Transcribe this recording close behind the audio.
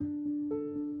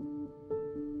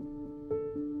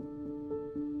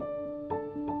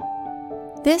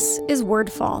This is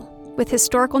Wordfall, with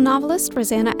historical novelist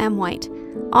Rosanna M. White,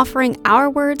 offering our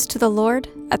words to the Lord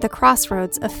at the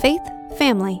crossroads of faith,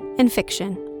 family, and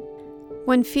fiction.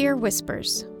 When fear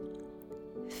whispers.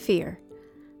 Fear.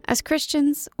 As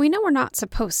Christians, we know we're not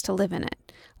supposed to live in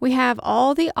it. We have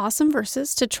all the awesome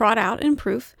verses to trot out in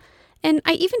proof, and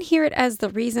I even hear it as the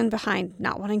reason behind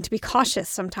not wanting to be cautious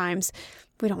sometimes.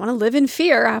 We don't want to live in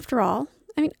fear, after all.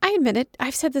 I mean, I admit it.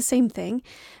 I've said the same thing.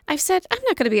 I've said, I'm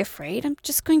not going to be afraid. I'm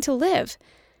just going to live.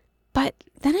 But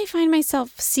then I find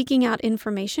myself seeking out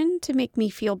information to make me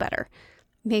feel better.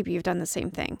 Maybe you've done the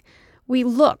same thing. We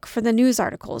look for the news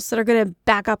articles that are going to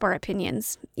back up our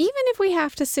opinions, even if we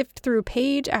have to sift through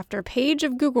page after page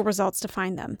of Google results to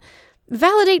find them.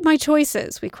 Validate my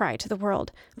choices, we cry to the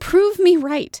world. Prove me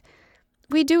right.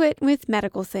 We do it with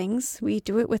medical things. We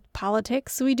do it with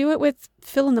politics. We do it with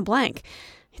fill in the blank.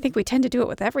 I think we tend to do it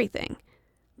with everything.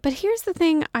 But here's the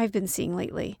thing I've been seeing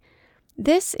lately.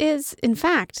 This is, in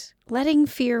fact, letting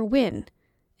fear win.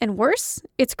 And worse,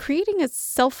 it's creating a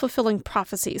self-fulfilling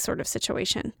prophecy sort of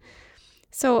situation.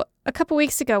 So a couple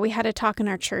weeks ago, we had a talk in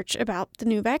our church about the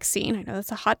new vaccine. I know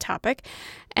that's a hot topic,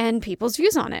 and people's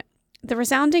views on it. The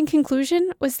resounding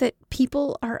conclusion was that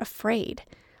people are afraid.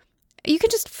 You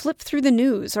can just flip through the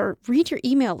news or read your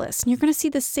email list, and you're going to see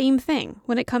the same thing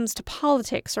when it comes to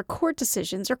politics or court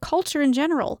decisions or culture in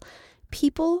general.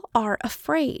 People are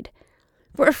afraid.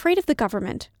 We're afraid of the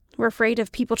government. We're afraid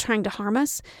of people trying to harm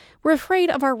us. We're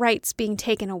afraid of our rights being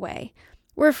taken away.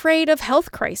 We're afraid of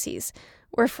health crises.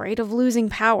 We're afraid of losing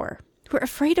power. We're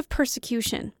afraid of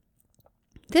persecution.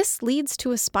 This leads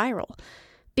to a spiral.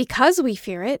 Because we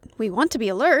fear it, we want to be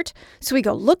alert, so we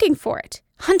go looking for it,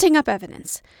 hunting up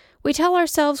evidence. We tell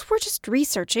ourselves we're just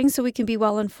researching so we can be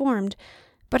well informed.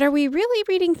 But are we really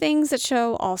reading things that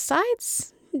show all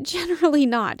sides? Generally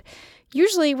not.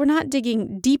 Usually we're not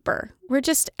digging deeper. We're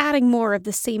just adding more of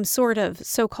the same sort of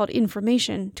so-called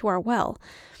information to our well.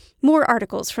 More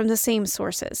articles from the same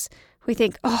sources. We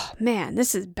think, oh man,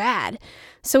 this is bad.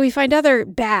 So we find other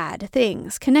bad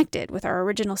things connected with our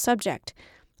original subject.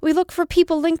 We look for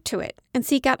people linked to it and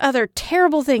seek out other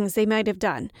terrible things they might have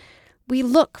done. We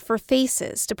look for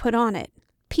faces to put on it,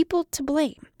 people to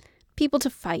blame, people to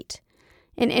fight.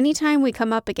 And anytime we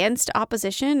come up against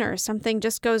opposition or something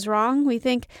just goes wrong, we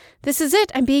think, this is it,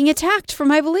 I'm being attacked for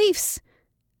my beliefs.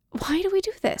 Why do we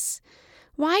do this?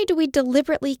 Why do we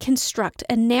deliberately construct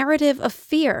a narrative of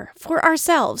fear for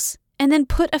ourselves and then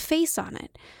put a face on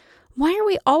it? Why are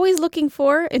we always looking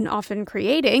for, and often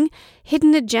creating,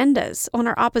 hidden agendas on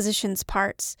our opposition's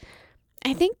parts?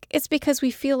 I think it's because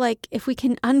we feel like if we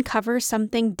can uncover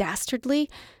something dastardly,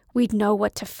 we'd know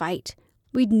what to fight.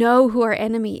 We'd know who our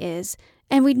enemy is,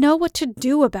 and we'd know what to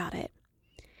do about it.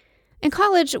 In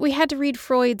college, we had to read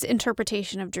Freud's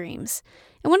interpretation of dreams.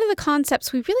 And one of the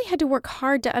concepts we really had to work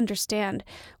hard to understand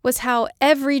was how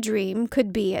every dream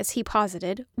could be, as he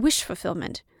posited, wish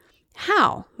fulfillment.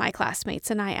 How, my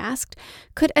classmates and I asked,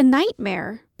 could a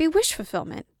nightmare be wish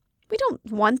fulfillment? We don't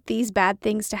want these bad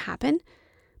things to happen.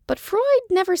 But Freud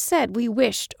never said we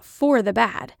wished for the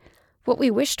bad. What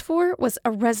we wished for was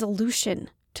a resolution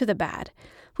to the bad.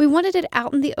 We wanted it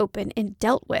out in the open and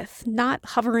dealt with, not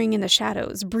hovering in the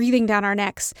shadows, breathing down our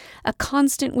necks, a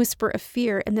constant whisper of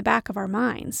fear in the back of our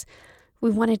minds. We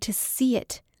wanted to see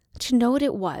it, to know what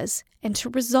it was, and to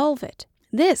resolve it.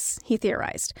 This, he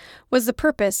theorized, was the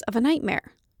purpose of a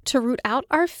nightmare, to root out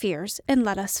our fears and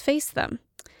let us face them.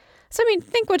 So,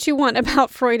 think what you want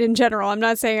about Freud in general. I'm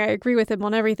not saying I agree with him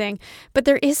on everything, but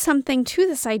there is something to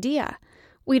this idea.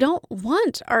 We don't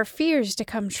want our fears to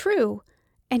come true,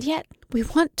 and yet we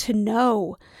want to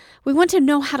know. We want to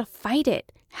know how to fight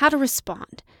it, how to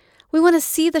respond. We want to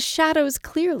see the shadows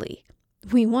clearly.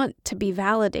 We want to be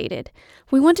validated.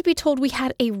 We want to be told we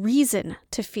had a reason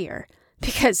to fear.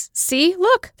 Because, see,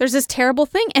 look, there's this terrible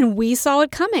thing, and we saw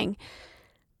it coming.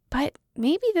 But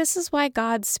maybe this is why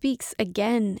God speaks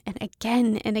again and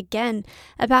again and again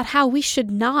about how we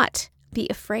should not be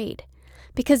afraid.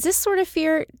 Because this sort of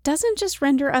fear doesn't just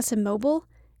render us immobile,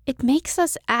 it makes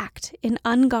us act in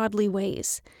ungodly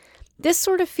ways. This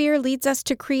sort of fear leads us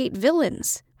to create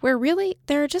villains, where really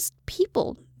they're just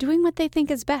people doing what they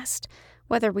think is best,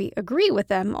 whether we agree with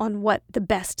them on what the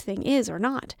best thing is or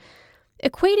not.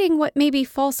 Equating what may be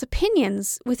false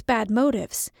opinions with bad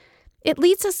motives. It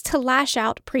leads us to lash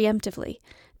out preemptively,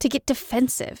 to get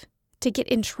defensive, to get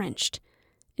entrenched.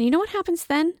 And you know what happens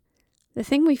then? The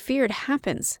thing we feared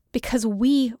happens because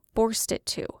we forced it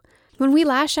to. When we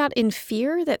lash out in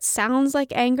fear that sounds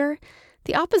like anger,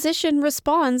 the opposition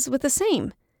responds with the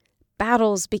same.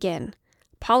 Battles begin.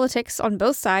 Politics on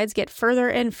both sides get further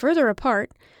and further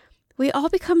apart. We all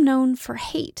become known for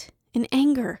hate and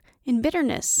anger in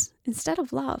bitterness instead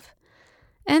of love.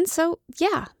 And so,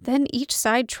 then each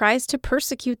side tries to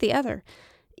persecute the other.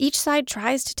 Each side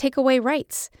tries to take away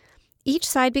rights. Each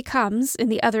side becomes, in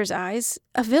the other's eyes,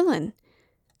 a villain.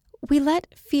 We let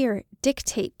fear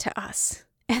dictate to us,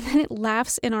 and then it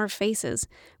laughs in our faces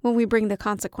when we bring the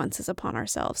consequences upon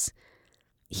ourselves.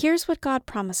 Here's what God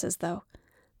promises, though.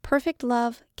 Perfect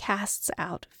love casts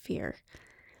out fear.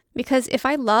 Because if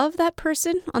I love that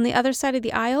person on the other side of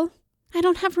the aisle, I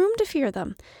don't have room to fear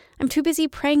them. I'm too busy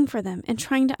praying for them and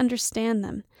trying to understand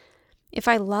them. If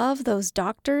I love those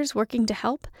doctors working to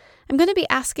help, I'm going to be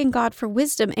asking God for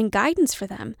wisdom and guidance for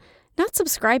them, not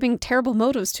subscribing terrible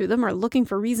motives to them or looking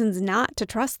for reasons not to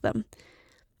trust them.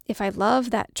 If I love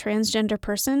that transgender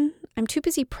person, I'm too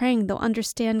busy praying they'll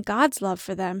understand God's love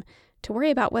for them to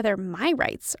worry about whether my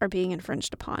rights are being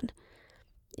infringed upon.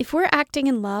 If we're acting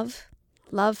in love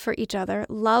for each other,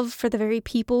 love for the very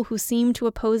people who seem to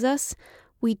oppose us,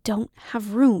 we don't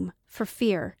have room for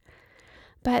fear.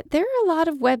 But there are a lot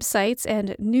of websites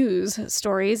and news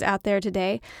stories out there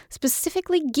today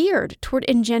specifically geared toward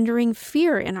engendering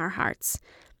fear in our hearts,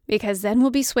 because then we'll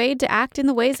be swayed to act in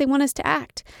the ways they want us to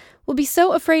act. We'll be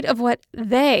so afraid of what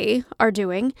they are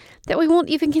doing that we won't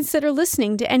even consider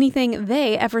listening to anything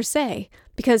they ever say,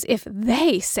 because if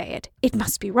they say it, it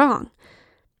must be wrong.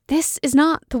 This is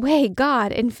not the way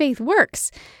God and faith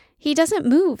works. He doesn't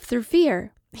move through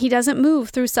fear. He doesn't move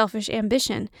through selfish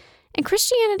ambition. And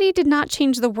Christianity did not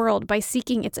change the world by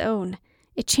seeking its own.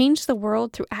 It changed the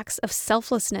world through acts of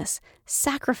selflessness,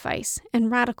 sacrifice, and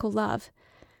radical love.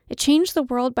 It changed the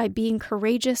world by being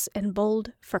courageous and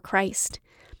bold for Christ.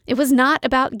 It was not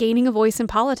about gaining a voice in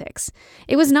politics.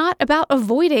 It was not about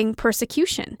avoiding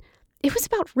persecution. It was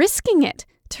about risking it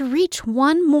to reach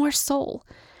one more soul.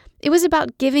 It was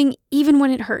about giving even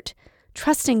when it hurt,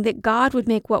 trusting that God would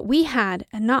make what we had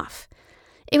enough.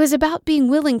 It was about being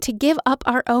willing to give up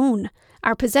our own,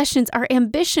 our possessions, our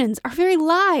ambitions, our very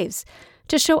lives,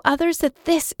 to show others that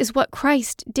this is what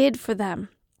Christ did for them.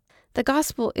 The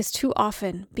gospel is too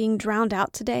often being drowned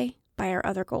out today by our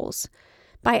other goals,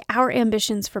 by our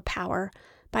ambitions for power,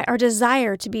 by our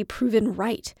desire to be proven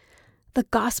right. The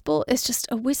gospel is just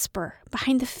a whisper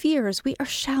behind the fears we are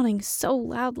shouting so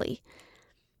loudly.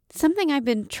 Something I've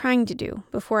been trying to do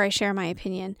before I share my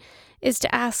opinion is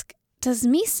to ask, does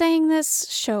me saying this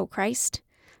show Christ?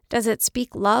 Does it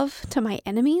speak love to my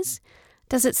enemies?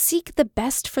 Does it seek the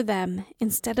best for them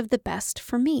instead of the best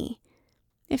for me?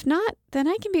 If not, then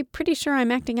I can be pretty sure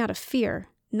I'm acting out of fear,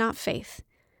 not faith.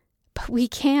 But we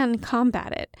can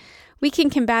combat it. We can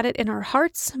combat it in our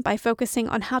hearts by focusing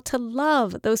on how to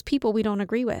love those people we don't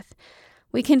agree with.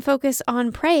 We can focus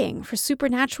on praying for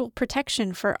supernatural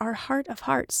protection for our heart of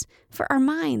hearts, for our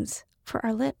minds, for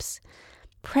our lips.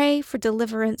 Pray for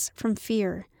deliverance from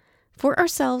fear, for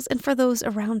ourselves and for those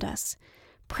around us.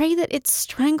 Pray that its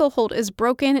stranglehold is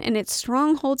broken and its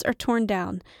strongholds are torn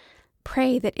down.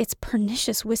 Pray that its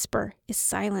pernicious whisper is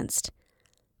silenced.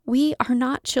 We are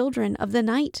not children of the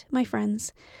night, my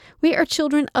friends. We are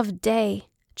children of day,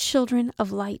 children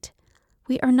of light.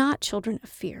 We are not children of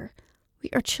fear.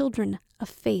 We are children of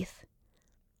faith.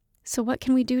 So what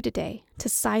can we do today to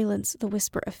silence the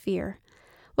whisper of fear?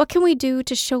 What can we do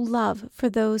to show love for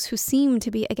those who seem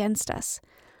to be against us?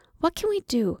 What can we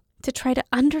do to try to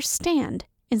understand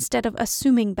instead of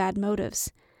assuming bad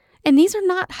motives? And these are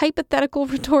not hypothetical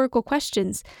rhetorical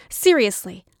questions.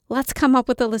 Seriously, let's come up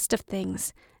with a list of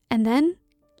things, and then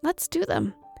let's do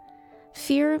them.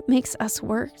 Fear makes us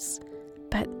worse,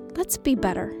 but let's be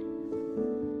better.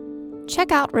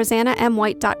 Check out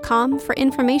RosannaMWhite.com for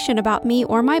information about me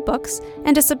or my books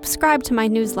and to subscribe to my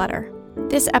newsletter.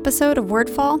 This episode of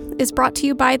Wordfall is brought to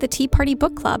you by the Tea Party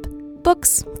Book Club.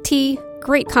 Books, tea,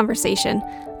 great conversation,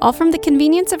 all from the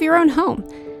convenience of your own home.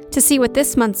 To see what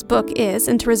this month's book is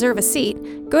and to reserve a seat,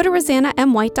 go to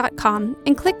RosannaMWhite.com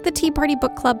and click the Tea Party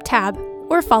Book Club tab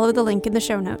or follow the link in the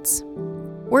show notes.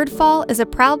 Wordfall is a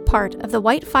proud part of the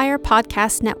Whitefire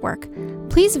Podcast Network.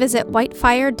 Please visit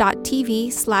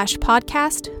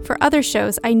whitefire.tv/podcast for other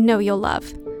shows I know you'll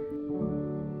love.